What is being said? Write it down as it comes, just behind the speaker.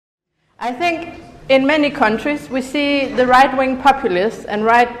I think in many countries we see the right-wing populists and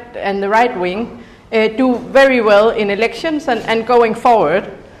the right wing do very well in elections and going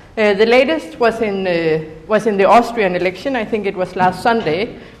forward. The latest was in the Austrian election. I think it was last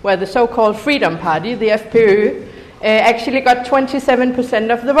Sunday, where the so-called Freedom Party, the FPÖ, actually got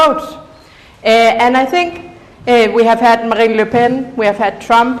 27% of the votes. And I think we have had Marine Le Pen, we have had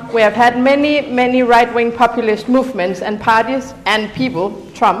Trump, we have had many right-wing populist movements and parties and people,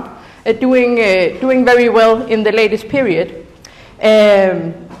 Trump, doing very well in the latest period.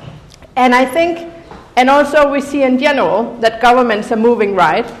 And I think, and also we see in general that governments are moving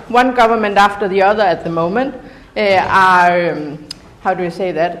right. One government after the other at the moment are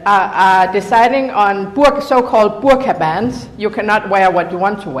deciding on so-called burqa bans. You cannot wear what you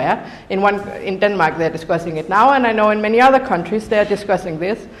want to wear. In Denmark they're discussing it now, and I know in many other countries they're discussing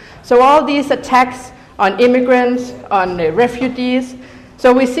this. So all these attacks on immigrants, on refugees.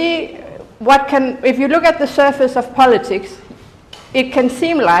 So we see if you look at the surface of politics, it can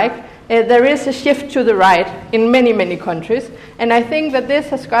seem like there is a shift to the right in many countries. And I think that this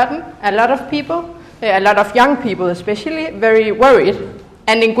has gotten a lot of people, a lot of young people especially, very worried,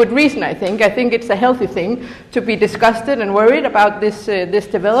 and in good reason. I think it's a healthy thing to be disgusted and worried about this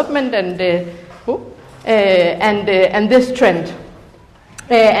development and this trend.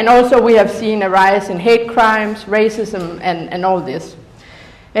 And also we have seen a rise in hate crimes, racism, and all this.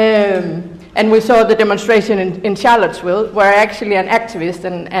 And we saw the demonstration in Charlottesville, where actually an activist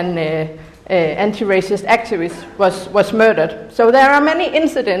and anti-racist activist was murdered. So there are many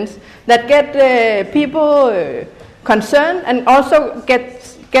incidents that get people concerned and also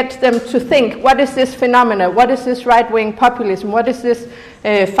gets them to think, what is this phenomena? What is this right-wing populism? What is this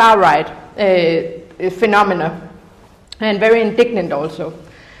far-right phenomena? And very indignant also.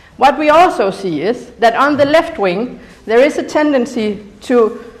 What we also see is that on the left wing, there is a tendency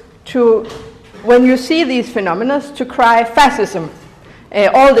to when you see these phenomena, to cry fascism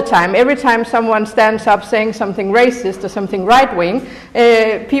all the time. Every time someone stands up saying something racist or something right-wing,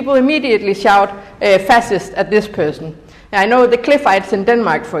 people immediately shout fascist at this person. I know the Cliffites in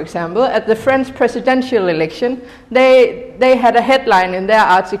Denmark, for example, at the French presidential election, they had a headline in their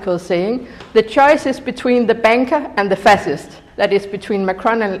article saying, the choice is between the banker and the fascist, that is between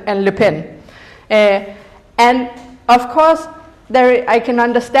Macron and Le Pen. And of course, I can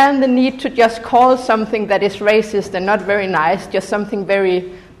understand the need to just call something that is racist and not very nice, just something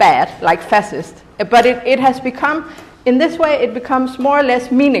very bad, like fascist. But it has become, in this way, it becomes more or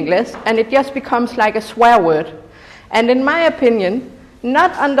less meaningless, and it just becomes like a swear word. And in my opinion,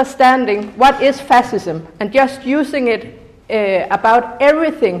 not understanding what is fascism and just using it about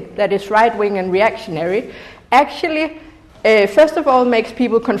everything that is right-wing and reactionary, actually, first of all, makes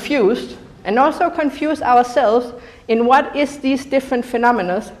people confused, and also confuse ourselves in what is these different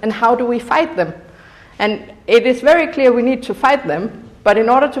phenomena and how do we fight them. And it is very clear we need to fight them, but in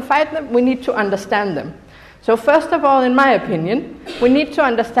order to fight them, we need to understand them. So first of all, in my opinion, we need to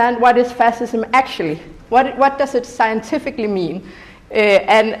understand what is fascism actually. What does it scientifically mean?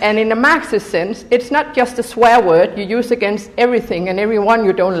 And in a Marxist sense, it's not just a swear word you use against everything and everyone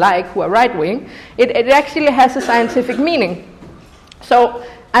you don't like who are right-wing. It actually has a scientific meaning. So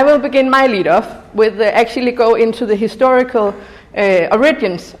I will begin my lead-off with actually go into the historical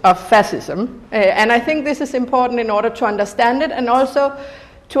origins of fascism. And I think this is important in order to understand it and also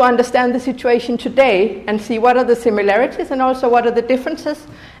to understand the situation today and see what are the similarities and also what are the differences,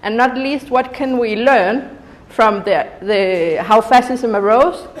 and not least what can we learn from how fascism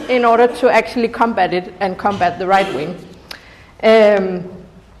arose in order to actually combat it and combat the right wing.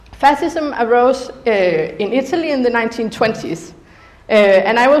 Fascism arose in Italy in the 1920s.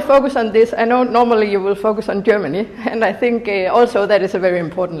 And I will focus on this. I know normally you will focus on Germany, and I think also that is a very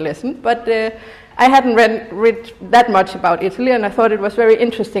important lesson. But I hadn't read that much about Italy, and I thought it was very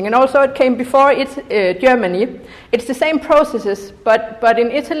interesting. And also it came before Germany. It's the same processes, but in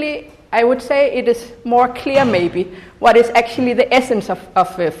Italy, I would say it is more clear maybe what is actually the essence of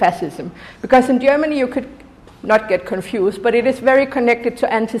fascism. Because in Germany you could not get confused, but it is very connected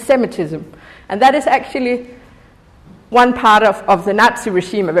to anti-Semitism. And that is actually one part of the Nazi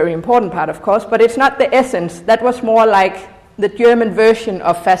regime, a very important part, of course, but it's not the essence. That was more like the German version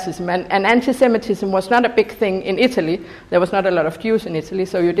of fascism, and anti-Semitism was not a big thing in Italy. There was not a lot of Jews in Italy,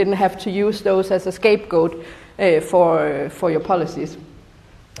 so you didn't have to use those as a scapegoat for your policies.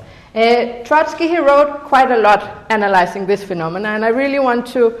 Trotsky, he wrote quite a lot analyzing this phenomena, and I really want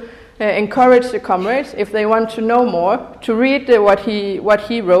to encourage the comrades, if they want to know more, to read what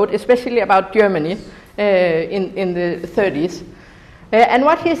he wrote, especially about Germany, in the 30s. And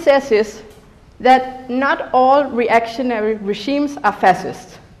what he says is that not all reactionary regimes are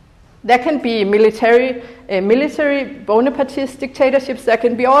fascist. There can be military Bonapartist dictatorships. There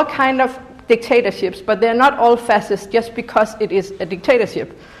can be all kind of dictatorships, but they're not all fascist just because it is a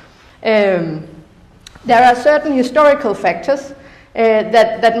dictatorship. There are certain historical factors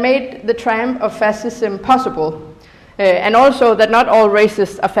that made the triumph of fascism possible, and also that not all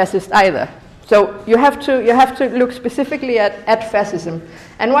racists are fascist either. So you have to look specifically at fascism.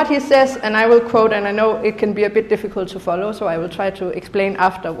 And what he says, and I will quote, and I know it can be a bit difficult to follow, so I will try to explain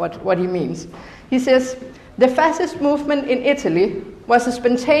after what he means. He says, the fascist movement in Italy was a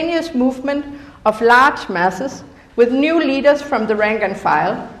spontaneous movement of large masses with new leaders from the rank and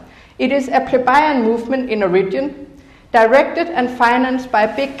file. It is a plebeian movement in origin, directed and financed by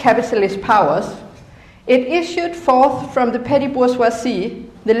big capitalist powers. It issued forth from the petty bourgeoisie,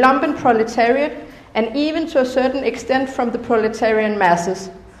 the lumpen proletariat, and even to a certain extent from the proletarian masses.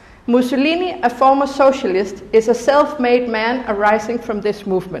 Mussolini, a former socialist, is a self-made man arising from this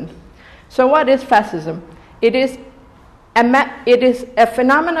movement. So what is fascism? It is a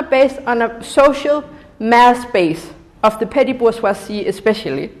phenomenon based on a social mass base of the petty bourgeoisie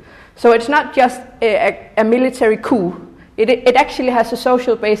especially. So it's not just a military coup. It actually has a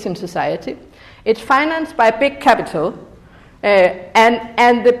social base in society. It's financed by big capital.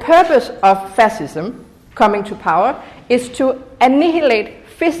 And the purpose of fascism coming to power is to annihilate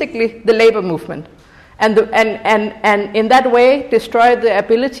physically the labor movement, and in that way destroy the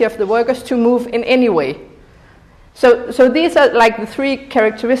ability of the workers to move in any way. So these are like the three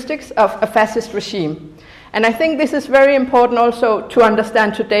characteristics of a fascist regime. And I think this is very important also to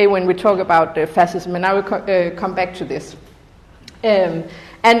understand today when we talk about fascism, and I will come back to this.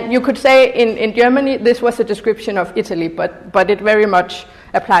 And you could say in Germany this was a description of Italy, but it very much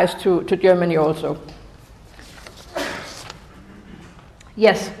applies to Germany also.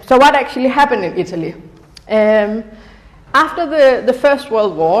 Yes, so what actually happened in Italy? After the First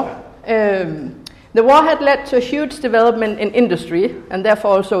World War, the war had led to a huge development in industry, and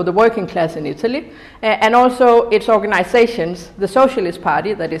therefore also the working class in Italy, and also its organizations, the Socialist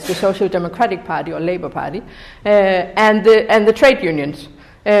Party, that is the Social Democratic Party or Labour Party, and the trade unions.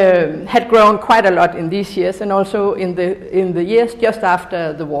 Had grown quite a lot in these years, and also in the years just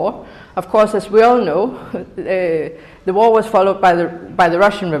after the war. Of course, as we all know, the war was followed by the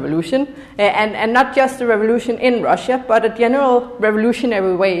Russian Revolution, and not just the revolution in Russia, but a general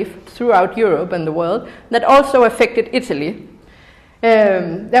revolutionary wave throughout Europe and the world that also affected Italy.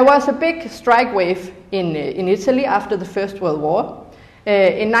 There was a big strike wave in Italy after the First World War.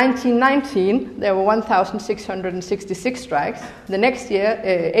 In 1919, there were 1,666 strikes. The next year,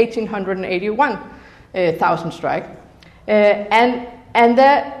 1,881,000 strikes.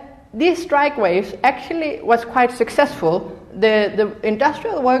 These strike waves actually was quite successful. The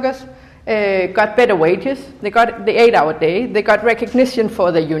industrial workers got better wages. They got the 8-hour day. They got recognition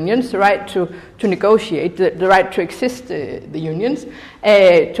for the unions, the right to negotiate, the right to exist, the unions,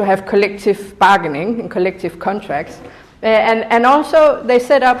 to have collective bargaining and collective contracts. And also they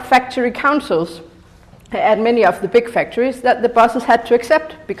set up factory councils at many of the big factories that the bosses had to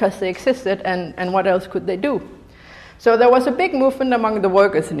accept because they existed, and what else could they do? So there was a big movement among the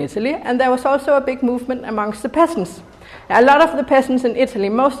workers in Italy, and there was also a big movement amongst the peasants. A lot of the peasants in Italy,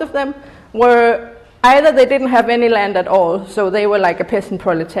 most of them were either they didn't have any land at all, so they were like a peasant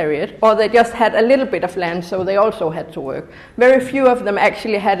proletariat, or they just had a little bit of land, so they also had to work. Very few of them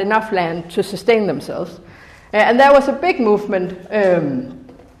actually had enough land to sustain themselves. And there was a big movement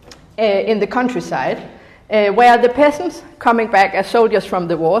in the countryside where the peasants coming back as soldiers from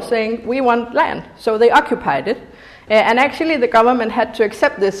the war saying, we want land. So they occupied it. And actually the government had to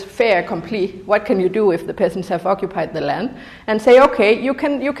accept this fait accompli. What can you do if the peasants have occupied the land? And say, okay, you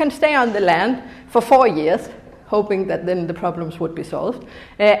can stay on the land for 4 years, hoping that then the problems would be solved.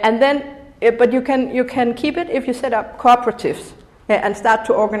 But you can keep it if you set up cooperatives. And start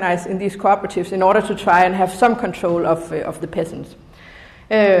to organize in these cooperatives in order to try and have some control of the peasants.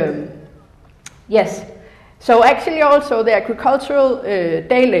 Yes, so actually also the agricultural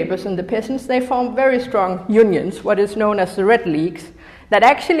day laborers and the peasants, they formed very strong unions, what is known as the Red Leagues, that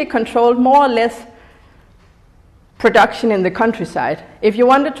actually controlled more or less production in the countryside. If you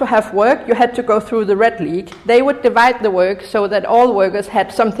wanted to have work, you had to go through the Red League. They would divide the work so that all workers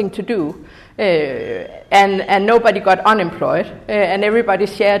had something to do. And nobody got unemployed, and everybody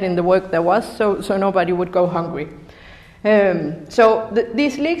shared in the work there was, so nobody would go hungry.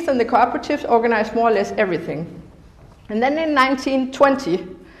 These leagues and the cooperatives organized more or less everything. And then in 1920,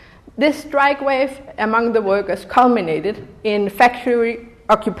 this strike wave among the workers culminated in factory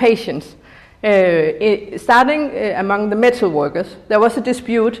occupations, starting among the metal workers. There was a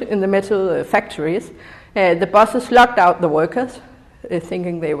dispute in the metal factories. The bosses locked out the workers.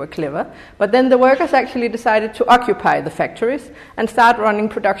 thinking they were clever. But then the workers actually decided to occupy the factories and start running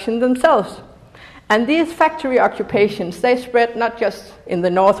production themselves. And these factory occupations, they spread not just in the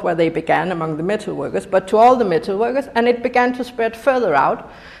north where they began among the metal workers, but to all the metal workers, and it began to spread further out,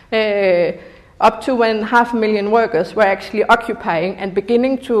 up to when 500,000 workers were actually occupying and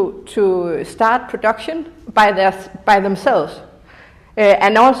beginning to start production by themselves.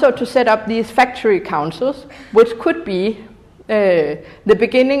 And also to set up these factory councils, which could be the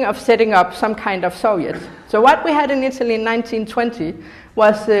beginning of setting up some kind of Soviet. So what we had in Italy in 1920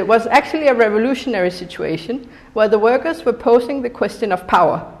 was actually a revolutionary situation where the workers were posing the question of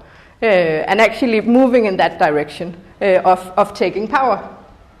power and actually moving in that direction of taking power.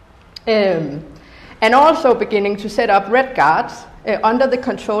 And also beginning to set up red guards under the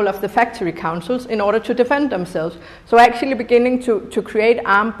control of the factory councils in order to defend themselves. So actually beginning to create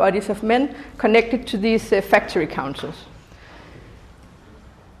armed bodies of men connected to these factory councils.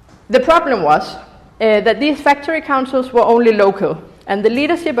 The problem was that these factory councils were only local, and the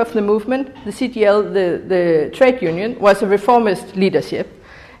leadership of the movement, the CGL, the trade union, was a reformist leadership.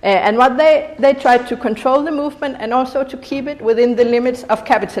 And what they tried to control the movement and also to keep it within the limits of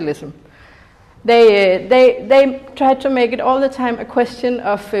capitalism. They tried to make it all the time a question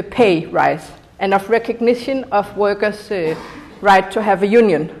of pay rise and of recognition of workers' right to have a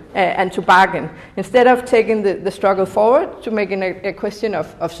union and to bargain. Instead of taking the struggle forward to making a question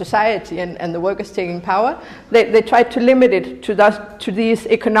of society and the workers taking power, they tried to limit it to these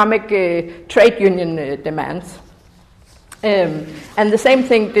economic trade union demands. And the same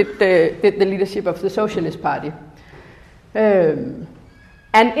thing did the leadership of the Socialist Party. And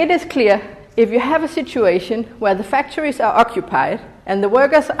it is clear, if you have a situation where the factories are occupied and the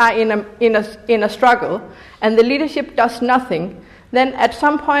workers are in a struggle and the leadership does nothing, then at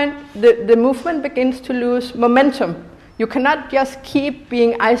some point the movement begins to lose momentum. You cannot just keep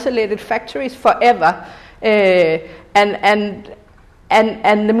being isolated factories forever and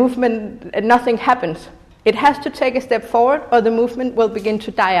the movement, nothing happens. It has to take a step forward or the movement will begin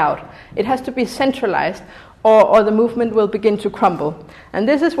to die out. It has to be centralized or the movement will begin to crumble. And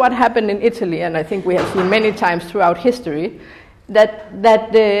this is what happened in Italy, and I think we have seen many times throughout history, that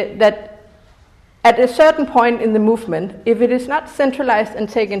at a certain point in the movement, if it is not centralized and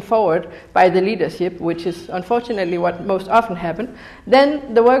taken forward by the leadership, which is unfortunately what most often happens,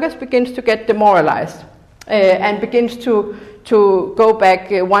 then the workers begins to get demoralized and begins to go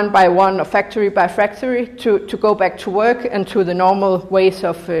back one by one or factory by factory to go back to work and to the normal ways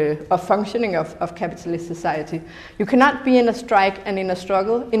of functioning of capitalist society. You cannot be in a strike and in a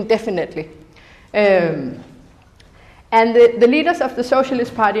struggle indefinitely. And the leaders of the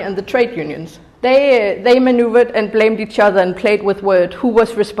Socialist Party and the trade unions, they maneuvered and blamed each other and played with words who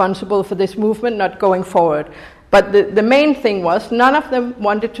was responsible for this movement not going forward. But the main thing was none of them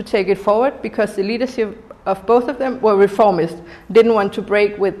wanted to take it forward because the leadership of both of them were reformists, didn't want to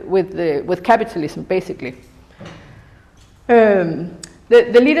break with capitalism, basically. The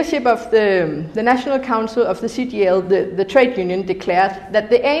leadership of the National Council of the CGL, the trade union, declared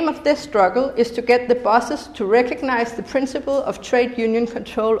that the aim of this struggle is to get the bosses to recognize the principle of trade union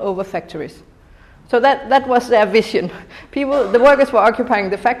control over factories. So that was their vision. The workers were occupying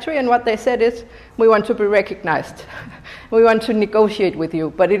the factory, and what they said is, we want to be recognized. We want to negotiate with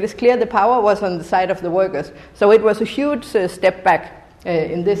you. But it is clear the power was on the side of the workers. So it was a huge step back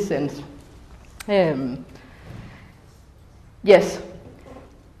in this sense. Yes.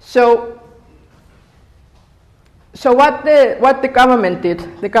 So what the government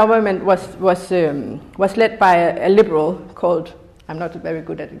did, the government was led by a liberal called, I'm not very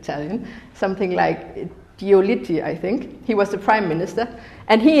good at Italian, something like Giolitti, I think. He was the prime minister,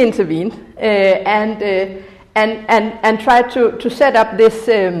 and he intervened and tried to set up this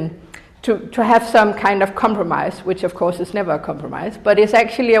to have some kind of compromise, which of course is never a compromise, but is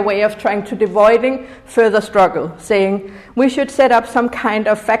actually a way of trying to avoiding further struggle, saying we should set up some kind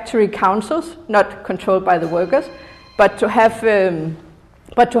of factory councils, not controlled by the workers, but to have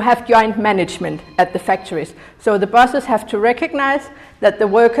joint management at the factories. So the bosses have to recognize that the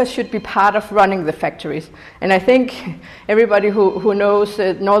workers should be part of running the factories. And I think everybody who knows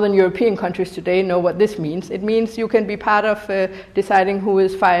Northern European countries today know what this means. It means you can be part of deciding who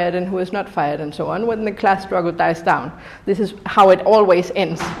is fired and who is not fired and so on when the class struggle dies down. This is how it always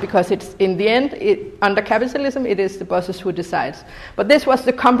ends, because it's in the end, under capitalism, it is the bosses who decides. But this was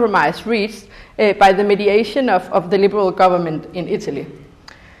the compromise reached by the mediation of the liberal government in Italy.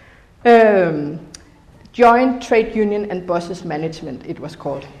 Joint Trade Union and Bosses Management, it was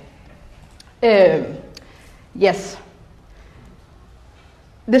called. Yes.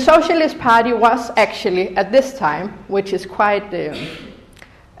 the Socialist Party was actually, at this time, which is quite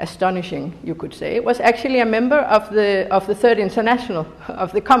astonishing, you could say, was actually a member of the Third International,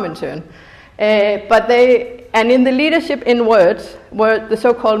 of the Comintern. And in the leadership in words were the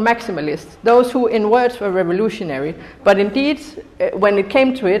so-called maximalists, those who in words were revolutionary, but indeed, when it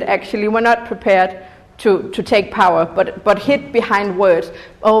came to it, actually were not prepared to take power, but hid behind words.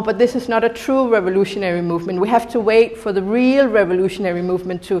 Oh, but this is not a true revolutionary movement. We have to wait for the real revolutionary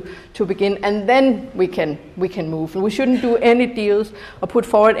movement to begin, and then we can move. We shouldn't do any deals or put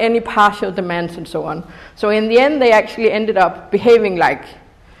forward any partial demands and so on. So in the end, they actually ended up behaving like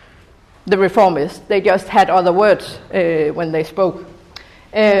the reformists. They just had other words when they spoke.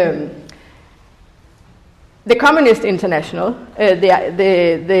 The Communist International,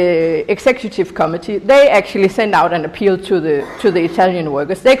 the executive committee, they actually sent out an appeal to the Italian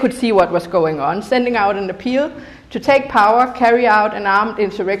workers. They could see what was going on, sending out an appeal to take power, carry out an armed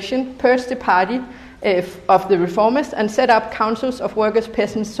insurrection, purge the party of the reformists, and set up councils of workers,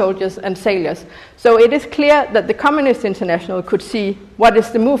 peasants, soldiers, and sailors. So it is clear that the Communist International could see what is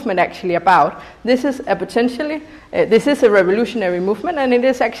the movement actually about. This is a revolutionary movement, and it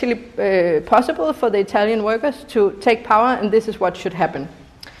is actually possible for the Italian workers to take power, and this is what should happen.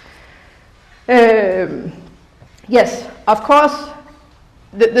 Yes, of course,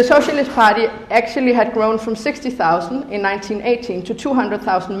 the Socialist Party actually had grown from 60,000 in 1918 to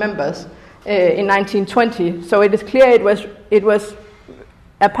 200,000 members in 1920. So it is clear it was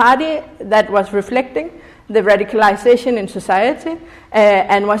a party that was reflecting the radicalization in society,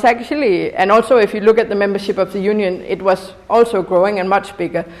 and was actually, and also if you look at the membership of the union, it was also growing and much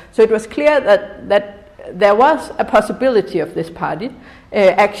bigger. So it was clear that there was a possibility of this party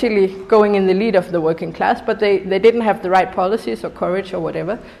actually going in the lead of the working class, but they didn't have the right policies or courage or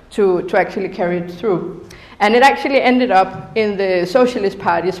whatever to actually carry it through. And it actually ended up in the Socialist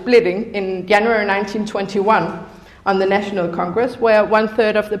Party splitting in January 1921 on the National Congress, where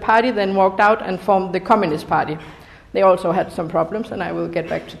 1/3 of the party then walked out and formed the Communist Party. They also had some problems, and I will get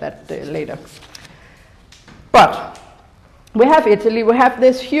back to that later. But we have Italy, we have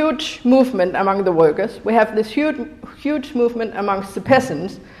this huge movement among the workers, we have this huge movement amongst the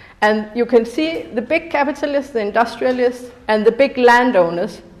peasants, and you can see the big capitalists, the industrialists, and the big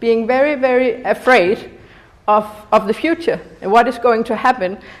landowners being very, very afraid of the future and what is going to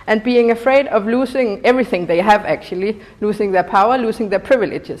happen, and being afraid of losing everything they have, actually, losing their power, losing their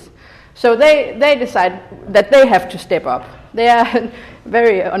privileges. So they decide that they have to step up. They are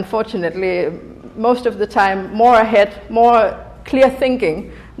very unfortunately most of the time more ahead, more clear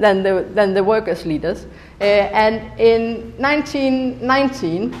thinking than the workers' leaders. And in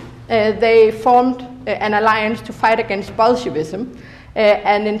 1919 they formed an alliance to fight against Bolshevism.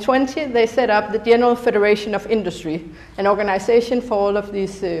 And in 20, they set up the General Federation of Industry, an organization for all of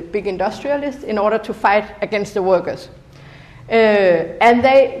these big industrialists in order to fight against the workers. And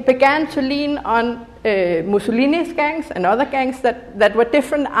they began to lean on Mussolini's gangs and other gangs that were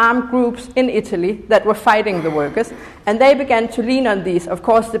different armed groups in Italy that were fighting the workers. And they began to lean on these. Of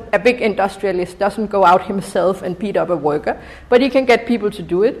course, a big industrialist doesn't go out himself and beat up a worker, but he can get people to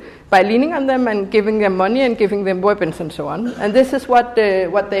do it by leaning on them and giving them money and giving them weapons and so on. And this is what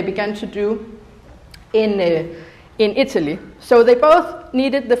they began to do in Italy. So they both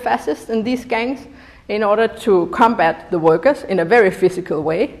needed the fascists and these gangs in order to combat the workers in a very physical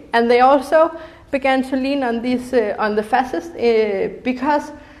way, and they also began to lean on these on the fascists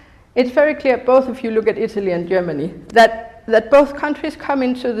because it's very clear, both if you look at Italy and Germany, that both countries come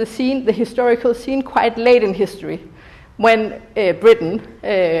into the scene, the historical scene, quite late in history, when Britain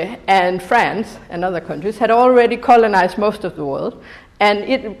and France and other countries had already colonized most of the world.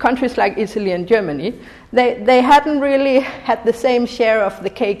 And countries like Italy and Germany, they hadn't really had the same share of the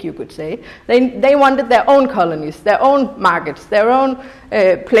cake, you could say. They wanted their own colonies, their own markets, their own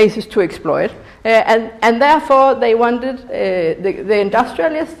places to exploit. And therefore, they wanted, the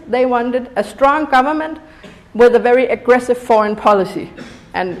industrialists, they wanted a strong government with a very aggressive foreign policy.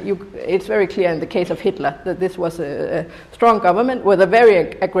 And it's very clear in the case of Hitler that this was a strong government with a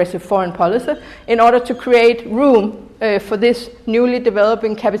very aggressive foreign policy in order to create room for these newly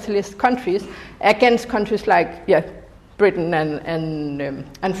developing capitalist countries against countries like Britain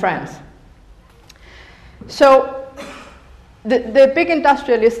and France. So the big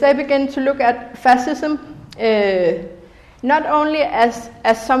industrialists, they began to look at fascism not only as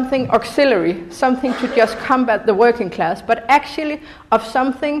something auxiliary, something to just combat the working class, but actually of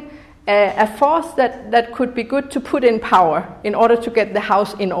something, a force that could be good to put in power in order to get the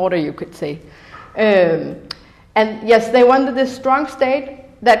house in order, you could say. And yes, they wanted this strong state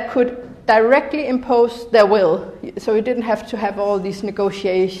that directly impose their will. So you didn't have to have all these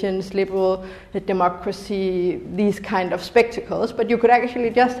negotiations, liberal democracy, these kind of spectacles, but you could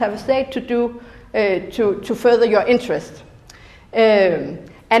actually just have a state to do to further your interest.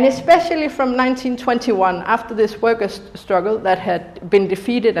 And especially from 1921, after this workers' struggle that had been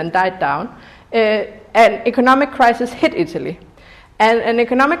defeated and died down, an economic crisis hit Italy. And an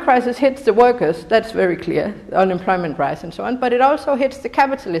economic crisis hits the workers, that's very clear, unemployment rise and so on, but it also hits the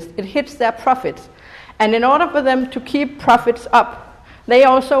capitalists, it hits their profits. And in order for them to keep profits up, they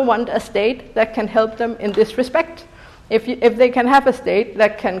also want a state that can help them in this respect. If they can have a state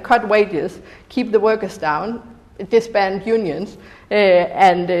that can cut wages, keep the workers down, disband unions,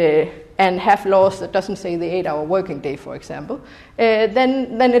 and have laws that doesn't say the 8-hour working day, for example,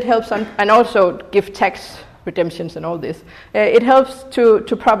 then it helps them, and also give tax redemptions and all this. It helps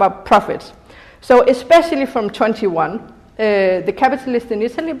to prop up profits. So especially from 21, the capitalists in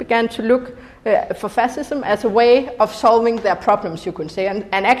Italy began to look for fascism as a way of solving their problems, you could say,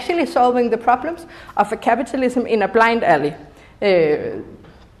 and actually solving the problems of a capitalism in a blind alley.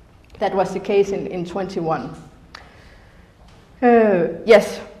 That was the case in 21.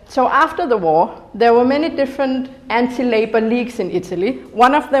 Yes. So after the war, there were many different anti-labor leagues in Italy.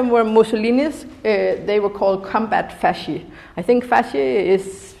 One of them were Mussolini's. They were called Combat Fasci. I think Fasci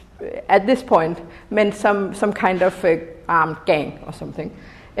is, at this point, meant some kind of armed gang or something.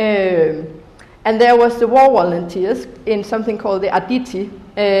 And there was the war volunteers in something called the Arditi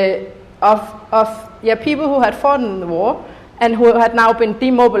of people who had fought in the war and who had now been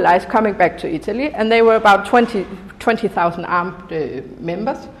demobilized coming back to Italy. And they were about 20,000 armed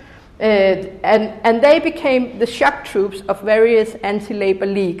members. And they became the shock troops of various anti-labor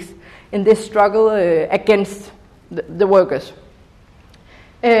leagues in this struggle against the workers.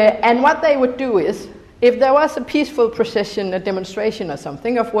 And what they would do is, if there was a peaceful procession, a demonstration or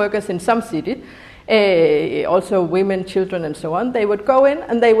something of workers in some city, also women, children and so on, they would go in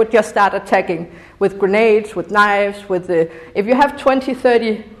and they would just start attacking with grenades, with knives, if you have 20,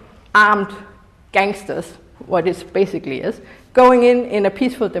 30 armed gangsters, what it basically is, going in a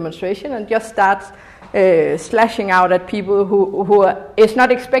peaceful demonstration and just starts slashing out at people who is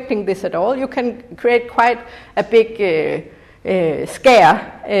not expecting this at all, you can create quite a big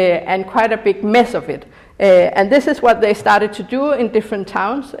scare and quite a big mess of it. And this is what they started to do in different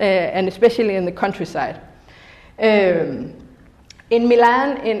towns, and especially in the countryside. In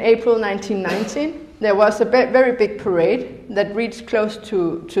Milan in April 1919, there was a very big parade that reached close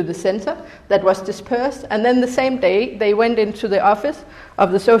to the center that was dispersed. And then the same day, they went into the office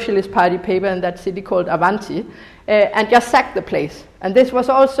of the Socialist Party paper in that city called Avanti and just sacked the place. And this was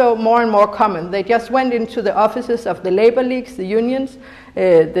also more and more common. They just went into the offices of the labor leagues, the unions,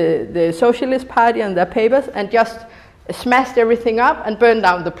 the Socialist Party and their papers, and just smashed everything up and burned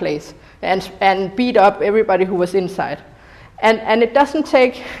down the place and beat up everybody who was inside. And it doesn't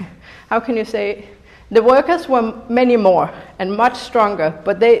take, how can you say, the workers were many more and much stronger,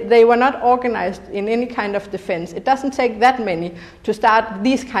 but they were not organized in any kind of defense. It doesn't take that many to start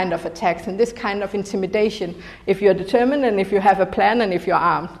these kind of attacks and this kind of intimidation. If you're determined and if you have a plan and if you're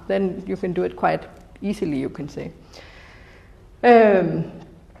armed, then you can do it quite easily, you can say.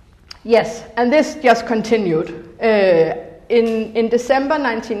 Yes, and this just continued. In December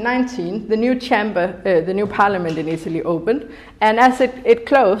 1919, the new chamber, the new parliament in Italy opened, and as it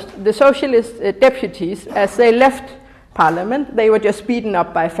closed, the socialist deputies, as they left parliament, they were just beaten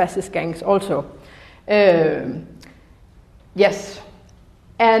up by fascist gangs also. Yes,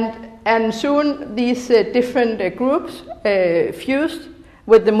 and soon these different groups fused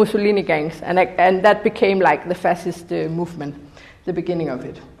with the Mussolini gangs, and that became like the fascist movement, the beginning of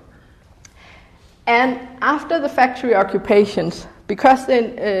it. And after the factory occupations, because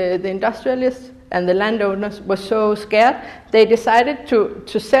the industrialists and the landowners were so scared, they decided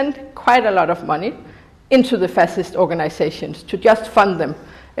to send quite a lot of money into the fascist organizations to just fund them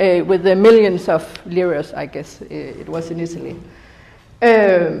with the millions of liras, I guess it was in Italy.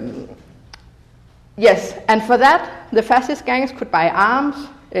 Yes, and for that, the fascist gangs could buy arms,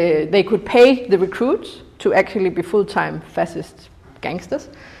 they could pay the recruits to actually be full-time fascist gangsters,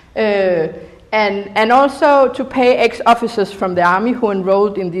 and also to pay ex-officers from the army who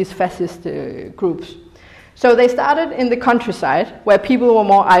enrolled in these fascist groups. So they started in the countryside, where people were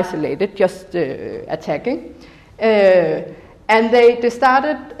more isolated, just attacking. And they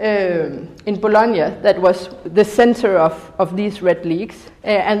started in Bologna, that was the center of these red leagues.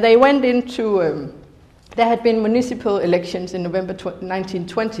 And they went into, there had been municipal elections in November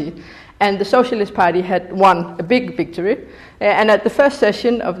 1920, and the Socialist Party had won a big victory. And at the first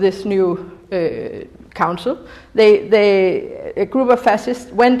session of this new council. A group of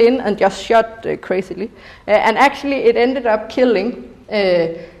fascists went in and just shot crazily, and actually it ended up killing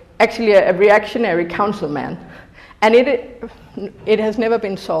actually a reactionary councilman. And it has never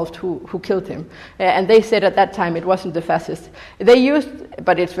been solved who killed him. And they said at that time it wasn't the fascists. They used,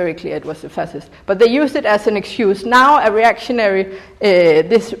 but it's very clear it was the fascists. But they used it as an excuse. Now a reactionary,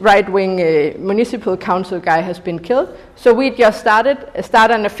 this right-wing municipal council guy has been killed. So we just start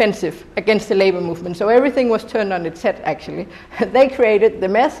an offensive against the labor movement. So everything was turned on its head, actually. They created the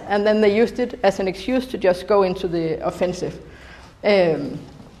mess, and then they used it as an excuse to just go into the offensive.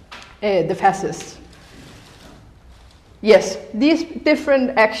 The fascists. Yes, these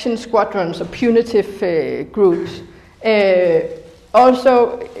different action squadrons or punitive groups,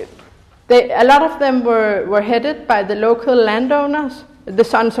 also, a lot of them were headed by the local landowners, the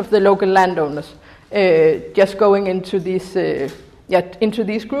sons of the local landowners, just going into these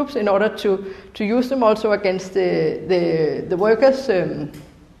groups in order to use them also against the workers in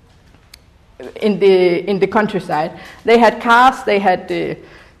the countryside. They had cars, they had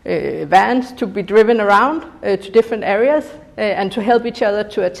vans to be driven around to different areas and to help each other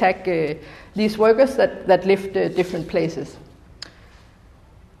to attack these workers that lived different places.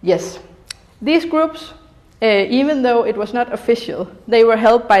 Yes, these groups, even though it was not official, they were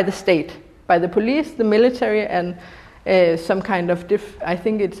helped by the state, by the police, the military, and some kind of I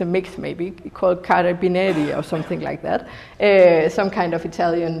think it's a mix maybe, called carabinieri or something like that, some kind of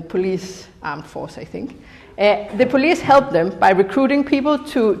Italian police armed force, I think. The police helped them by recruiting people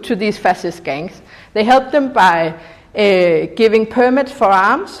to these fascist gangs. They helped them by giving permits for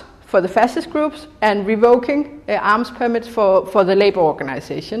arms for the fascist groups and revoking arms permits for the labor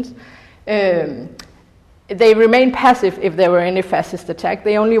organizations. They remained passive if there were any fascist attack.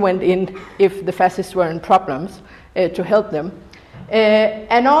 They only went in if the fascists were in problems to help them.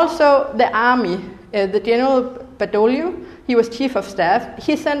 And also the army, the General Badoglio, he was chief of staff.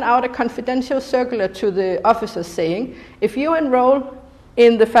 He sent out a confidential circular to the officers saying, if you enroll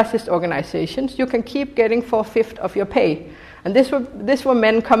in the fascist organizations, you can keep getting 4/5 of your pay. And this were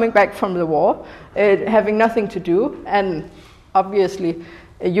men coming back from the war, having nothing to do, and obviously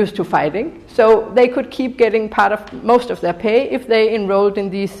used to fighting. So they could keep getting most of their pay if they enrolled in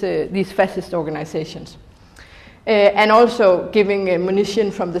these fascist organizations. And also giving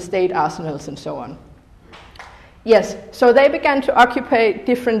munition from the state arsenals and so on. Yes, so they began to occupy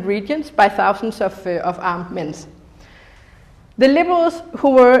different regions by thousands of armed men. The liberals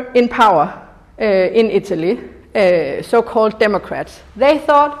who were in power in Italy, so-called Democrats, they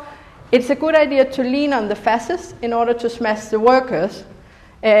thought it's a good idea to lean on the fascists in order to smash the workers.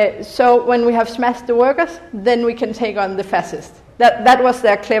 So when we have smashed the workers, then we can take on the fascists. That was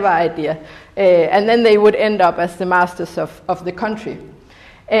their clever idea. And then they would end up as the masters of the country.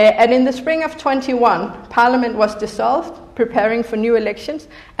 And in the spring of 21, Parliament was dissolved, preparing for new elections,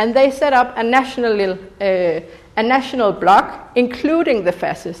 and they set up a national bloc, including the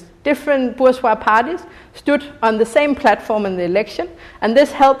fascists. Different bourgeois parties stood on the same platform in the election, and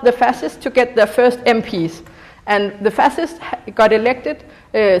this helped the fascists to get their first MPs. And the fascists got elected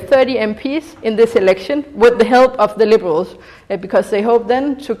 30 MPs in this election with the help of the liberals, because they hoped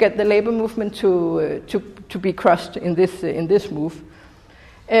then to get the labor movement to be crushed in this move.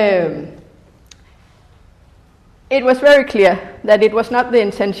 It was very clear that it was not the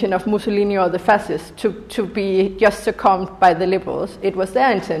intention of Mussolini or the fascists to be just succumbed by the liberals. It was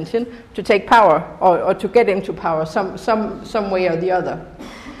their intention to take power or to get into power some way or the other.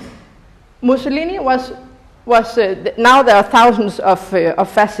 Mussolini was now there are thousands of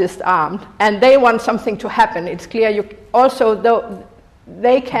fascists armed, and they want something to happen. It's clear. Though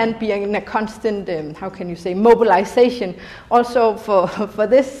they can be in a constant, mobilization. Also for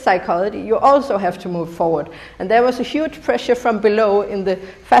this psychology, you also have to move forward. And there was a huge pressure from below in the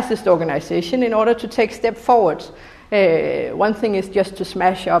fascist organization in order to take step forwards. One thing is just to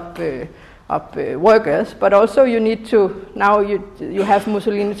smash up workers, but also you need to, now you have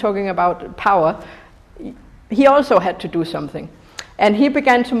Mussolini talking about power. He also had to do something. And he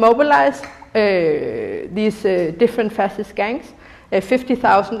began to mobilize these different fascist gangs.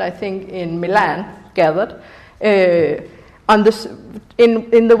 50,000, I think, in Milan gathered in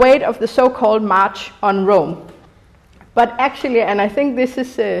the wake of the so-called March on Rome. But actually, and I think this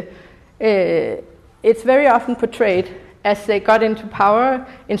is, it's very often portrayed as they got into power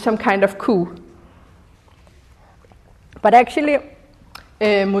in some kind of coup. But actually,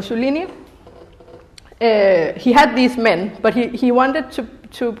 Mussolini, he had these men, but he wanted to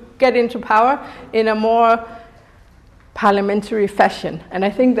get into power in a more parliamentary fashion. And I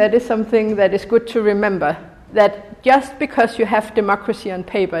think that is something that is good to remember, that just because you have democracy on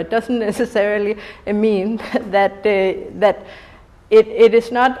paper, it doesn't necessarily mean that it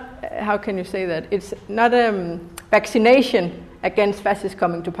is not, how can you say that? It's not a vaccination against fascists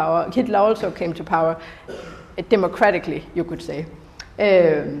coming to power. Hitler also came to power democratically, you could say.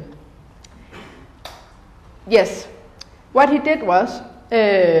 Yes, what he did was,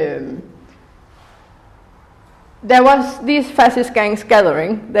 there was these fascist gangs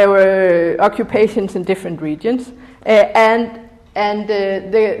gathering. There were occupations in different regions, and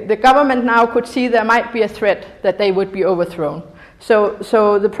the government now could see there might be a threat that they would be overthrown.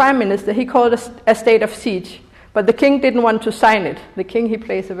 So the prime minister, he called a state of siege, but the king didn't want to sign it. The king, he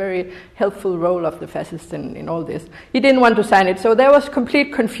plays a very helpful role of the fascists in all this. He didn't want to sign it, so there was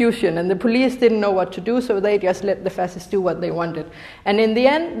complete confusion, and the police didn't know what to do, so they just let the fascists do what they wanted. And in the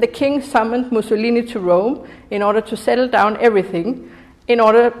end, the king summoned Mussolini to Rome in order to settle down everything, in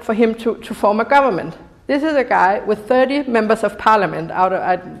order for him to form a government. This is a guy with 30 members of parliament.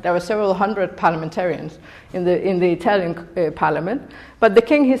 There were several hundred parliamentarians in the Italian parliament. But the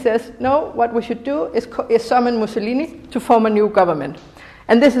king, he says, no, what we should do is summon Mussolini to form a new government.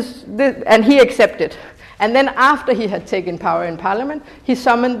 And and he accepted. And then after he had taken power in parliament, he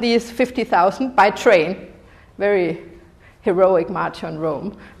summoned these 50,000 by train. Very heroic march on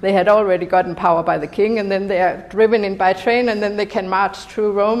Rome. They had already gotten power by the king, and then they are driven in by train, and then they can march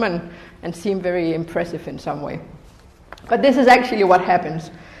through Rome and seem very impressive in some way. But this is actually what happens.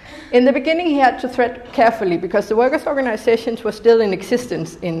 In the beginning, he had to tread carefully because the workers' organizations were still in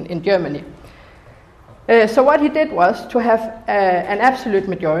existence in Germany. So what he did was to have an absolute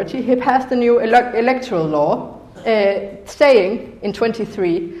majority. He passed a new electoral law saying in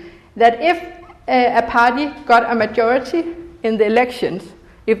 23 that if a party got a majority in the elections,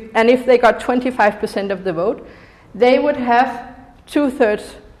 if they got 25% of the vote, they would have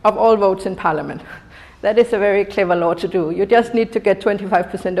 2/3 of all votes in parliament. That is a very clever law to do. You just need to get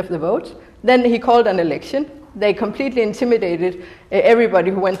 25% of the votes. Then he called an election. They completely intimidated everybody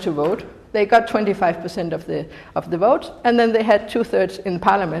who went to vote. They got 25% of the votes, and then they had 2/3 in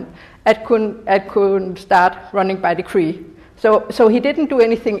parliament and could start running by decree. So he didn't do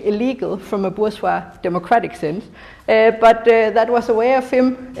anything illegal from a bourgeois democratic sense, but that was a way of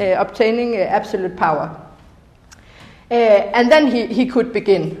him obtaining absolute power. And then he could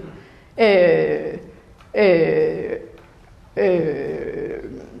begin.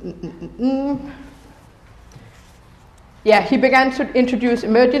 He began to introduce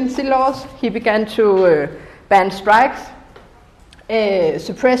emergency laws. He began to ban strikes,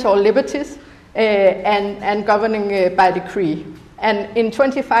 suppress all liberties, and governing by decree. And in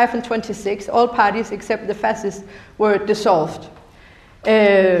 25 and 26, all parties except the fascists were dissolved.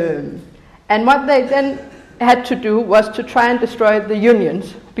 And what they then had to do was to try and destroy the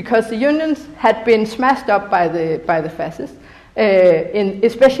unions, because the unions had been smashed up by the fascists,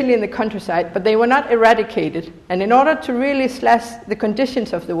 especially in the countryside, but they were not eradicated. And in order to really slash the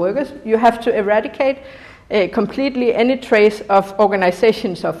conditions of the workers, you have to eradicate completely any trace of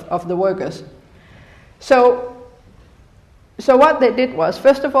organizations of the workers. So what they did was,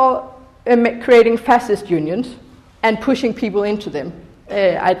 first of all, creating fascist unions and pushing people into them.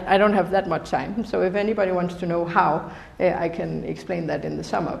 I don't have that much time, so if anybody wants to know how, I can explain that in the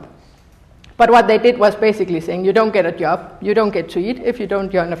sum up. But what they did was basically saying, you don't get a job, you don't get to eat if you don't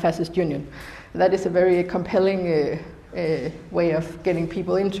join a fascist union. That is a very compelling way of getting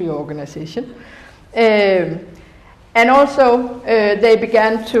people into your organization. And also, they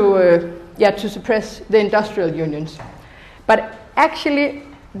began to suppress the industrial unions. But actually,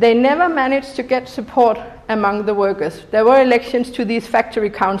 they never managed to get support among the workers. There were elections to these factory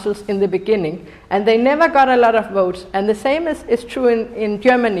councils in the beginning, and they never got a lot of votes. And the same is true in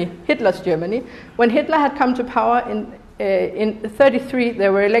Germany, Hitler's Germany. When Hitler had come to power in 1933,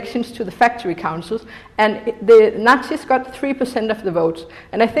 there were elections to the factory councils, and the Nazis got 3% of the votes.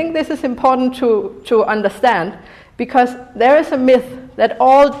 And I think this is important to understand, because there is a myth that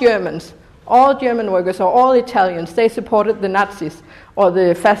all German workers or all Italians, they supported the Nazis or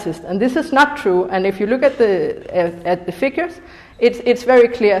the fascists, and this is not true. And if you look at the figures, it's very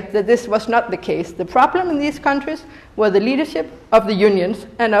clear that this was not the case. The problem in these countries were the leadership of the unions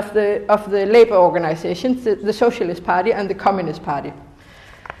and of the labor organizations, the Socialist Party and the Communist Party.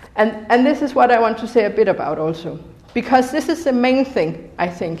 And this is what I want to say a bit about also, because this is the main thing, I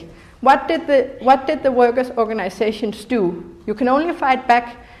think. What did the workers' organizations do? You can only fight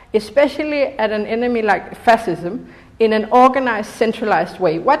back, especially at an enemy like fascism, in an organized, centralized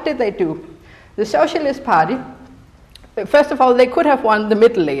way. What did they do? The Socialist Party, first of all, they could have won the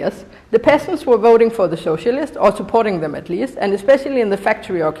middle layers. The peasants were voting for the socialists, or supporting them at least, and especially in the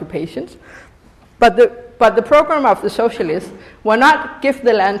factory occupations. But the program of the socialists were not give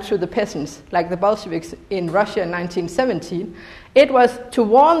the land to the peasants like the Bolsheviks in Russia in 1917. It was to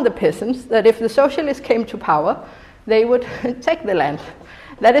warn the peasants that if the socialists came to power, they would take the land.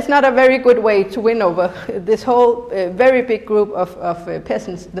 That is not a very good way to win over this whole very big group of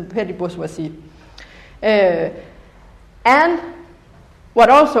peasants, the petty bourgeoisie. And what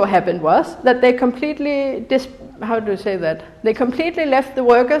also happened was that they completely, They completely left the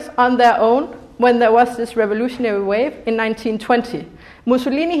workers on their own when there was this revolutionary wave in 1920.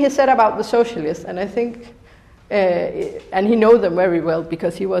 Mussolini, he said about the socialists, and I think, and he knows them very well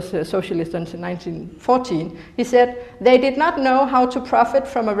because he was a socialist until 1914, he said, they did not know how to profit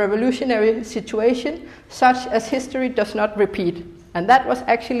from a revolutionary situation such as history does not repeat. And that was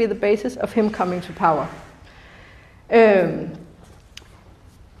actually the basis of him coming to power.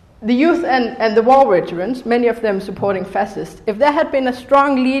 The youth and the war veterans, many of them supporting fascists, if there had been a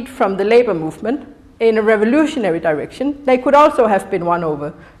strong lead from the labor movement in a revolutionary direction, they could also have been won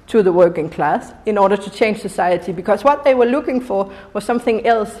over to the working class in order to change society, because what they were looking for was something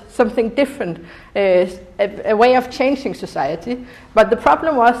else, something different, a way of changing society. But the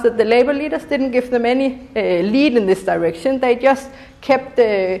problem was that the labor leaders didn't give them any lead in this direction. They just kept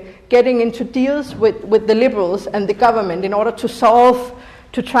getting into deals with the liberals and the government in order to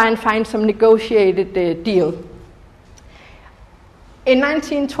try and find some negotiated deal. In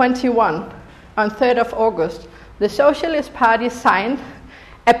 1921, on 3rd of August, the Socialist Party signed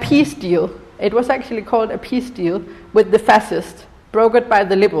a peace deal. It was actually called a peace deal with the fascists, brokered by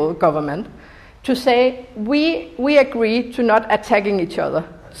the liberal government, to say, we agree to not attacking each other.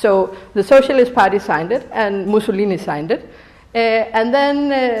 So the Socialist Party signed it, and Mussolini signed it. And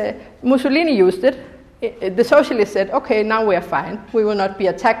then Mussolini used it. The socialists said, okay, now we are fine. We will not be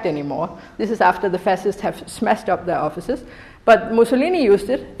attacked anymore. This is after the fascists have smashed up their offices. But Mussolini used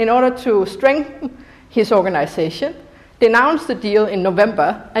it in order to strengthen his organization, denounce the deal in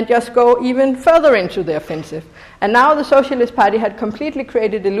November, and just go even further into the offensive. And now the Socialist Party had completely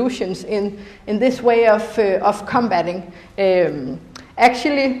created illusions in this way of combating.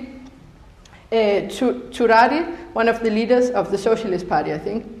 Actually, Turari, one of the leaders of the Socialist Party, I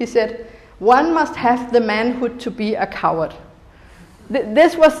think, he said, one must have the manhood to be a coward.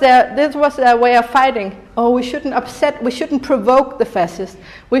 This was their way of fighting. Oh, we shouldn't upset, we shouldn't provoke the fascists.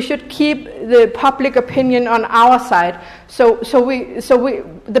 We should keep the public opinion on our side. So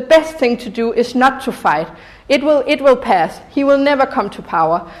the best thing to do is not to fight. It will pass. He will never come to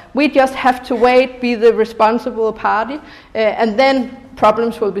power. We just have to wait, be the responsible party, and then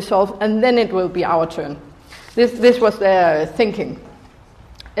problems will be solved, and then it will be our turn. This was their thinking.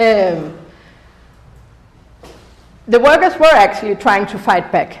 The workers were actually trying to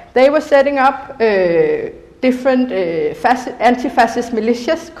fight back. They were setting up different anti-fascist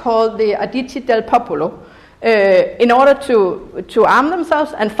militias called the Adici del Popolo in order to arm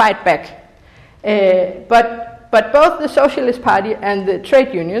themselves and fight back. But both the Socialist Party and the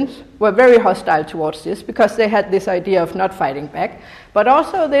trade unions were very hostile towards this because they had this idea of not fighting back. But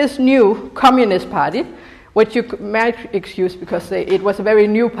also this new Communist Party, which you might excuse because it was a very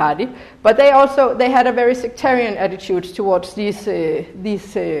new party, but they had a very sectarian attitude towards these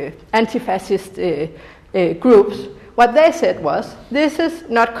anti-fascist groups. What they said was, this is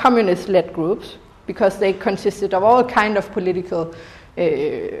not communist-led groups, because they consisted of all kind of political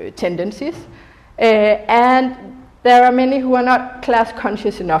tendencies, and there are many who are not class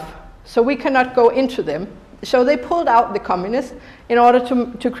conscious enough, so we cannot go into them. So they pulled out the communists in order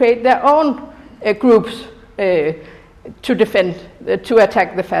to create their own groups to defend, to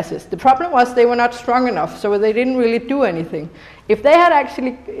attack the fascists. The problem was they were not strong enough, so they didn't really do anything. If they had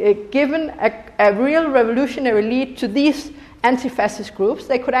actually given a real revolutionary lead to these anti-fascist groups,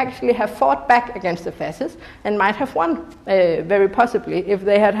 they could actually have fought back against the fascists and might have won, very possibly, if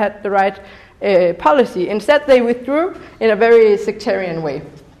they had had the right policy. Instead, they withdrew in a very sectarian way.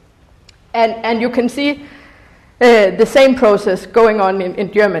 And you can see the same process going on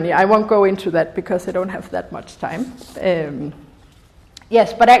in Germany. I won't go into that because I don't have that much time.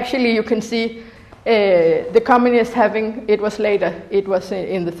 Yes, but actually you can see the communists having, it was later, it was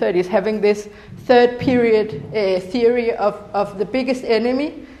in the 30s, having this third period theory of the biggest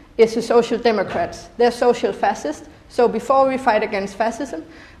enemy is the social democrats. They're social fascists. So before we fight against fascism,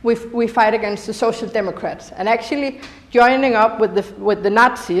 we fight against the social democrats. And actually joining up with the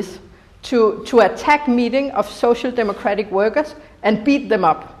Nazis to attack meeting of social democratic workers and beat them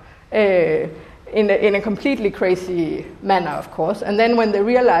up in a completely crazy manner, of course. And then when they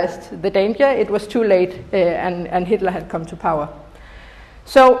realized the danger, it was too late, and Hitler had come to power.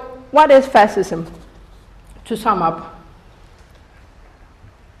 So what is fascism? To sum up,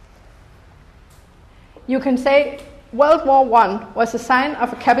 you can say World War I was a sign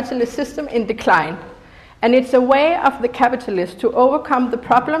of a capitalist system in decline. And it's a way of the capitalists to overcome the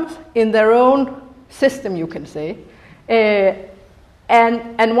problems in their own system, you can say.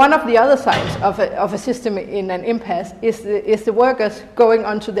 And one of the other signs of a system in an impasse is the workers going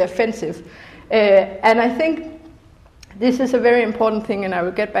onto the offensive. And I think this is a very important thing, and I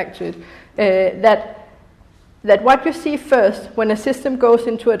will get back to it, that what you see first when a system goes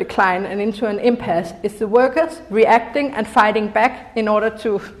into a decline and into an impasse is the workers reacting and fighting back in order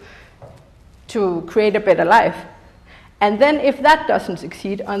to create a better life. And then if that doesn't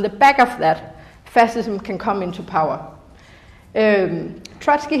succeed, on the back of that, fascism can come into power.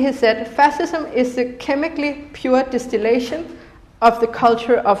 Trotsky has said, fascism is the chemically pure distillation of the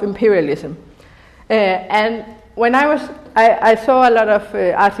culture of imperialism. And when I saw a lot of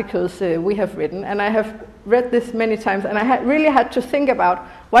articles we have written, and I have read this many times, and I really had to think about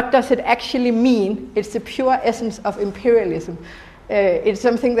what does it actually mean. It's the pure essence of imperialism. It's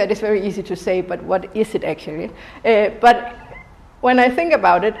something that is very easy to say, but what is it actually? But when I think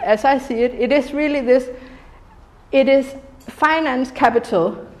about it, as I see it, it is really this, it is finance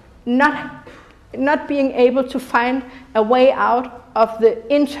capital not being able to find a way out of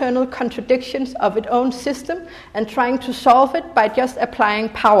the internal contradictions of its own system and trying to solve it by just applying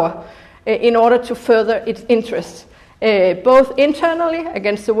power in order to further its interests, both internally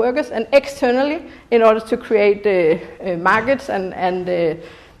against the workers and externally in order to create markets and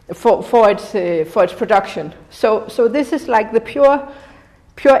for its production. So this is like the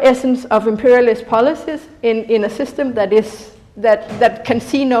pure essence of imperialist policies in a system that can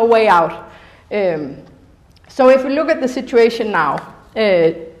see no way out. So if we look at the situation now,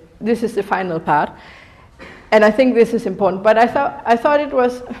 this is the final part, and I think this is important. But I thought it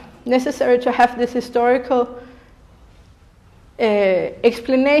was necessary to have this historical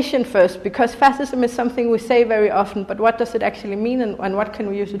explanation first, because fascism is something we say very often, but what does it actually mean, and what can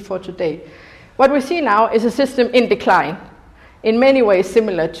we use it for today? What we see now is a system in decline, in many ways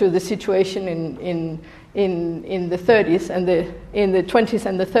similar to the situation in the 30s and in the 20s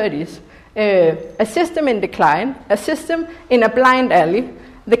and the 30s. A system in decline, a system in a blind alley.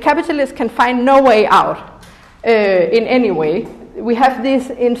 The capitalists can find no way out in any way. We have these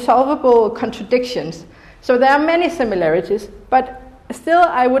insolvable contradictions. So there are many similarities, but still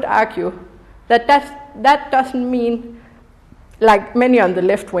I would argue that doesn't mean, like many on the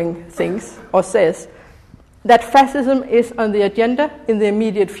left wing thinks or says, that fascism is on the agenda in the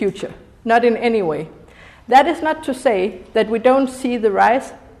immediate future. Not in any way. That is not to say that we don't see the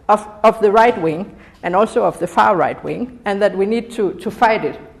rise of the right wing and also of the far right wing, and that we need to fight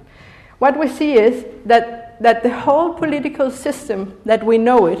it. What we see is that the whole political system that we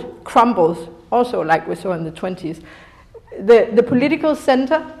know it crumbles, also like we saw in the 20s. The political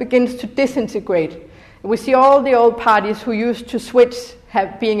center begins to disintegrate. We see all the old parties who used to switch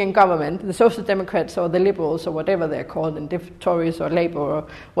being in government, the Social Democrats or the Liberals or whatever they're called, and Tories or Labour or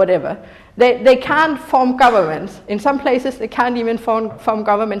whatever. They can't form governments. In some places they can't even form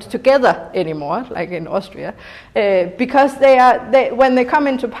governments together anymore, like in Austria, because when they come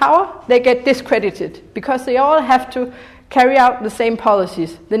into power, they get discredited, because they all have to carry out the same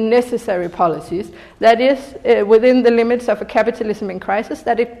policies, the necessary policies, that is within the limits of a capitalism in crisis,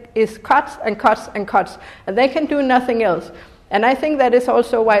 that it is cuts and cuts and cuts, and they can do nothing else. And I think that is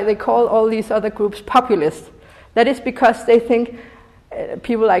also why they call all these other groups populist. That is because they think,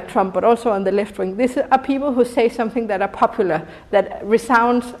 people like Trump, but also on the left wing, these are people who say something that are popular, that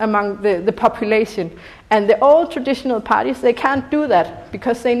resounds among the population. And the old traditional parties, they can't do that,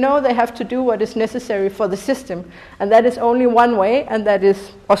 because they know they have to do what is necessary for the system. And that is only one way, and that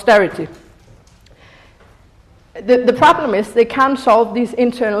is austerity. The problem is they can't solve these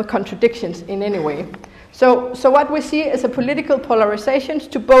internal contradictions in any way. So what we see is a political polarizations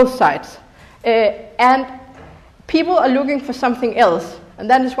to both sides. And people are looking for something else. And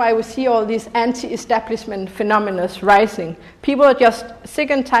that is why we see all these anti-establishment phenomena rising. People are just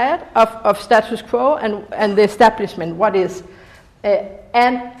sick and tired of status quo and the establishment, what is.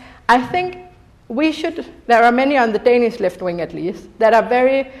 And I think there are many on the Danish left wing at least, that are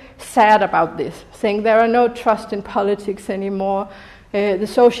very sad about this, saying there are no trust in politics anymore. The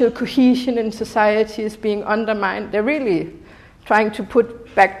social cohesion in society is being undermined. They're really trying to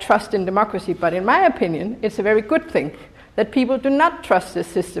put back trust in democracy. But in my opinion, it's a very good thing that people do not trust this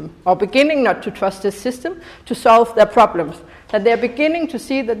system, or beginning not to trust this system to solve their problems. That they're beginning to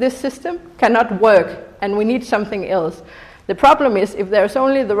see that this system cannot work and we need something else. The problem is, if there's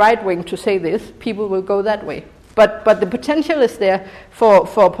only the right wing to say this, people will go that way. But the potential is there for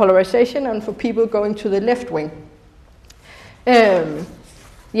polarization and for people going to the left wing.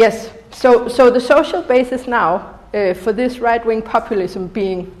 Yes, so the social basis now for this right-wing populism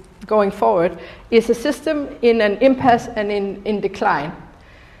going forward is a system in an impasse and in decline.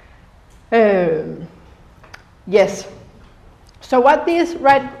 Yes. So what these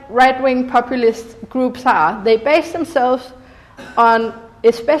right-wing populist groups are, they base themselves on,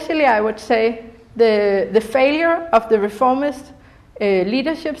 especially I would say, the failure of the reformist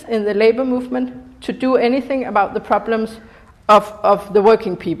leaderships in the labor movement to do anything about the problems of the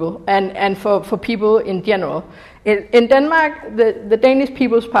working people and for people in general. In Denmark, the Danish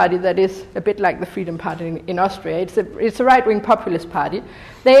People's Party, that is a bit like the Freedom Party in Austria, it's a right-wing populist party.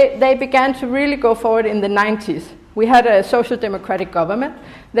 They began to really go forward in the 90s. We had a social democratic government.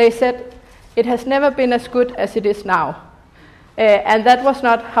 They said it has never been as good as it is now. And that was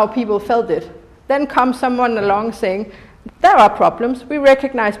not how people felt it. Then comes someone along saying, there are problems. We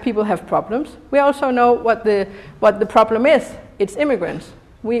recognize people have problems. We also know what the problem is. It's immigrants.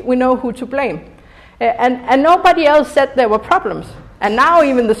 We know who to blame. And nobody else said there were problems. And now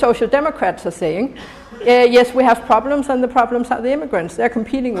even the Social Democrats are saying, yes, we have problems, and the problems are the immigrants. They're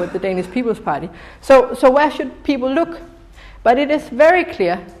competing with the Danish People's Party. So where should people look? But it is very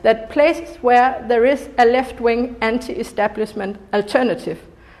clear that places where there is a left-wing anti-establishment alternative,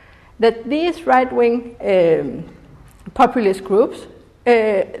 that these right-wing populist groups,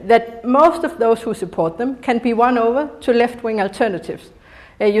 that most of those who support them can be won over to left-wing alternatives.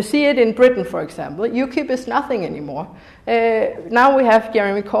 You see it in Britain, for example. UKIP is nothing anymore. Now we have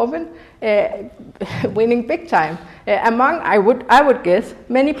Jeremy Corbyn winning big time. Among, I would guess,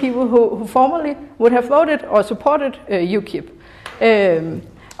 many people who formerly would have voted or supported UKIP.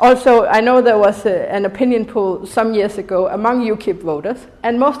 Also, I know there was an opinion poll some years ago among UKIP voters,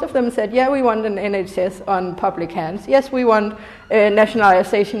 and most of them said, yeah, we want an NHS on public hands. Yes, we want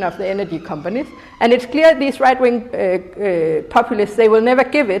nationalization of the energy companies. And it's clear these right-wing populists, they will never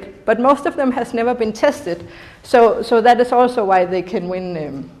give it, but most of them has never been tested. So that is also why they can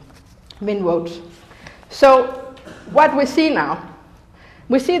win votes. So what we see now,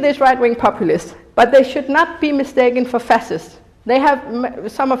 we see these right-wing populists, but they should not be mistaken for fascists. They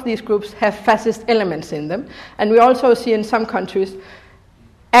have, some of these groups have fascist elements in them, and we also see in some countries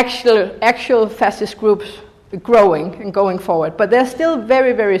actual fascist groups growing and going forward, but they're still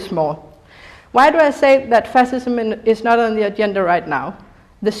very, very small. Why do I say that fascism is not on the agenda right now?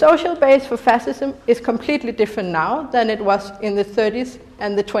 The social base for fascism is completely different now than it was in the 30s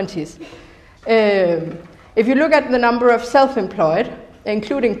and the 20s. If you look at the number of self-employed,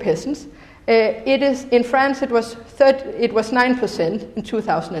 including peasants, it is in France. It was 9% in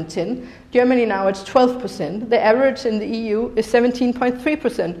 2010. Germany now it's 12%. The average in the EU is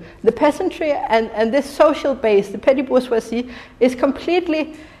 17.3%. The peasantry and this social base, the petty bourgeoisie, is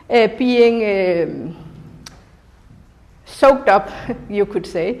completely being soaked up, you could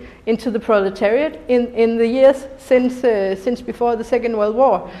say, into the proletariat in the years since before the Second World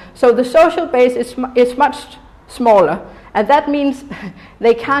War. So the social base is much smaller. And that means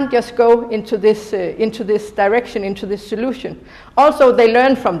they can't just go into this direction, into this solution. Also, they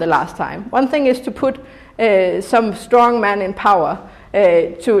learned from the last time. One thing is to put some strong man in power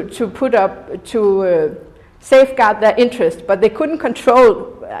to safeguard their interest, but they couldn't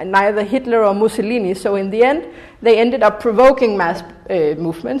control neither Hitler or Mussolini. So in the end, they ended up provoking mass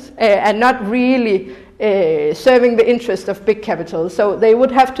movements and not really serving the interest of big capital. So they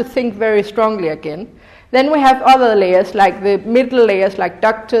would have to think very strongly again. Then we have other layers, like the middle layers, like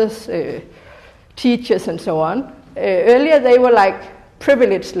doctors, teachers, and so on. Earlier they were like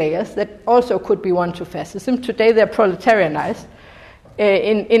privileged layers that also could be won to fascism. Today they're proletarianized.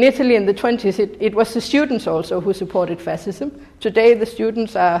 In Italy in the 20s, it was the students also who supported fascism. Today the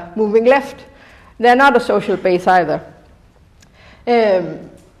students are moving left. They're not a social base either.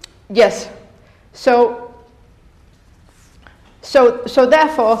 Yes. So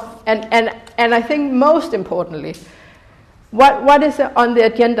therefore, and I think most importantly, what is on the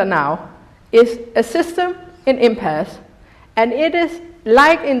agenda now is a system in impasse, and it is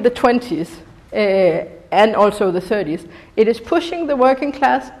like in the 20s and also the 30s. It is pushing the working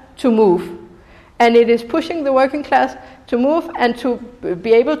class to move, and it is pushing the working class to move and to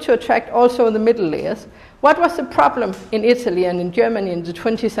be able to attract also the middle layers. What was the problem in Italy and in Germany in the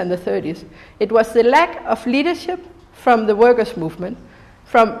 20s and the 30s? It was the lack of leadership from the workers' movement,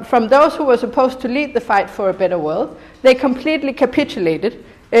 from those who were supposed to lead the fight for a better world. They completely capitulated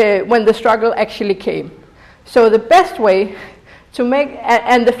when the struggle actually came. So the best way to make,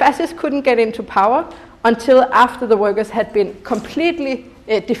 and the fascists couldn't get into power until after the workers had been completely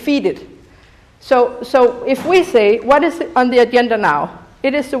defeated. So if we say, what is on the agenda now?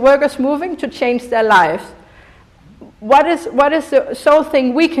 It is the workers moving to change their lives. what is the sole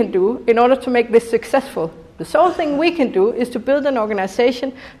thing we can do in order to make this successful? The sole thing we can do is to build an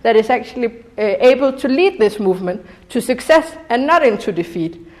organization that is actually able to lead this movement to success and not into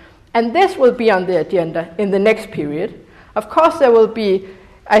defeat. And this will be on the agenda in the next period. Of course, there will be,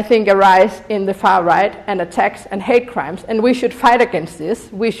 I think, a rise in the far right and attacks and hate crimes, and we should fight against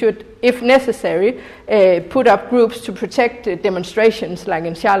this. We should, if necessary, put up groups to protect demonstrations like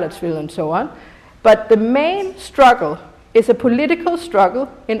in Charlottesville and so on. But the main struggle is a political struggle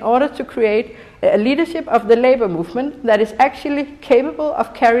in order to create a leadership of the labor movement that is actually capable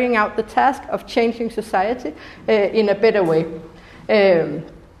of carrying out the task of changing society in a better way.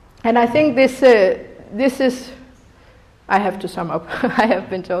 And I think this is, I have to sum up, I have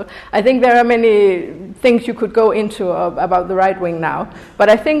been told. I think there are many things you could go into about the right wing now, but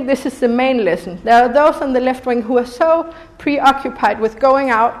I think this is the main lesson. There are those on the left wing who are so preoccupied with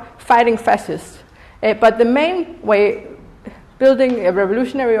going out fighting fascists, but the main way, building a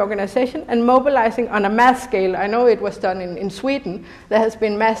revolutionary organization and mobilizing on a mass scale. I know it was done in Sweden. There has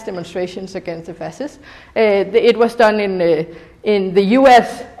been mass demonstrations against the fascists. It was done in the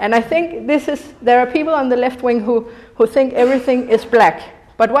US, and I think there are people on the left wing who think everything is black.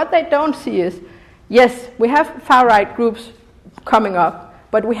 But what they don't see is, yes, we have far-right groups coming up,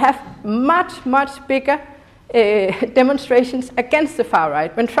 but we have much, much bigger demonstrations against the far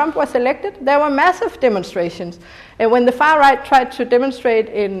right. When Trump was elected, there were massive demonstrations. When the far right tried to demonstrate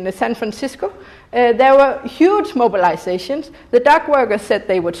in San Francisco, there were huge mobilizations. The dock workers said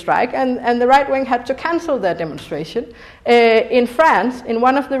they would strike, and the right wing had to cancel their demonstration. In France, in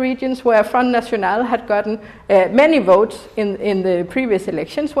one of the regions where Front National had gotten many votes in the previous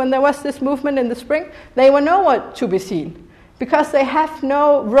elections, when there was this movement in the spring, they were nowhere to be seen, because they have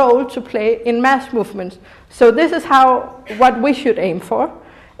no role to play in mass movements. So this is what we should aim for,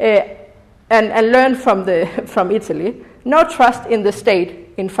 and learn from Italy. No trust in the state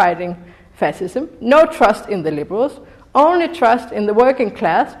in fighting fascism, no trust in the liberals, only trust in the working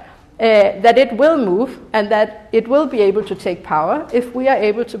class, that it will move and that it will be able to take power if we are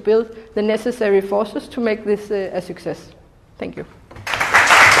able to build the necessary forces to make this a success. Thank you.